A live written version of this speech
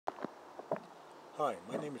Hi,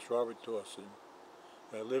 my name is Robert Dawson,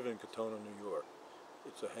 and I live in Katona, New York.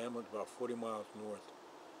 It's a hamlet about 40 miles north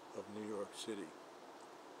of New York City.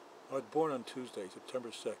 I was born on Tuesday, September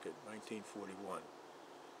 2nd, 1941.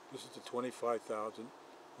 This is the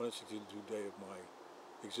 25,162nd day of my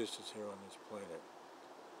existence here on this planet.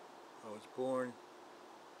 I was born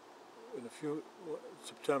in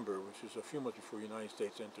September, which is a few months before the United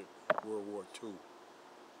States entered World War II,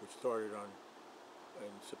 which started on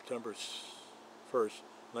September 1st,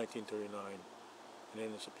 1939, and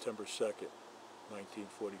ended September 2nd,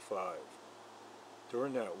 1945.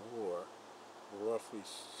 During that war, roughly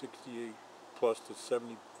 68 plus to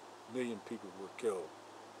 70 million people were killed.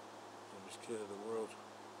 It was considered the world's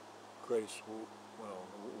greatest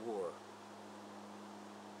war.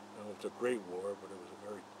 And it was a great war, but it was a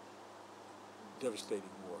very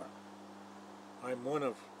devastating war. I'm one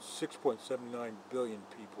of 6.79 billion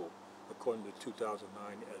people, according to 2009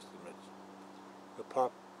 estimates.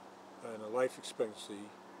 And a life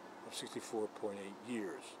expectancy of 64.8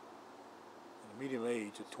 years, and a median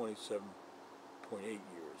age of 27.8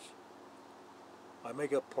 years. I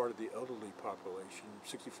make up part of the elderly population,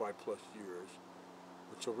 65 plus years,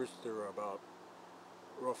 which there are about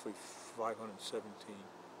roughly 517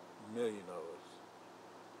 million of us,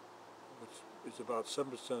 which is about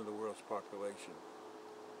 7% of the world's population.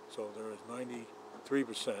 So there is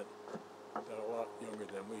 93% that are a lot younger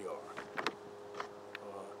than we are.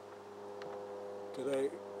 Today,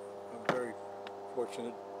 I'm very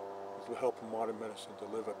fortunate with the help of modern medicine to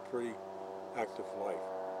live a pretty active life.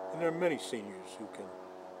 And there are many seniors who can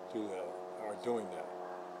do that, are doing that.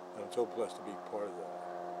 And I'm so blessed to be part of that.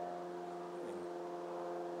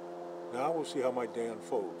 And now we'll see how my day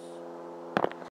unfolds.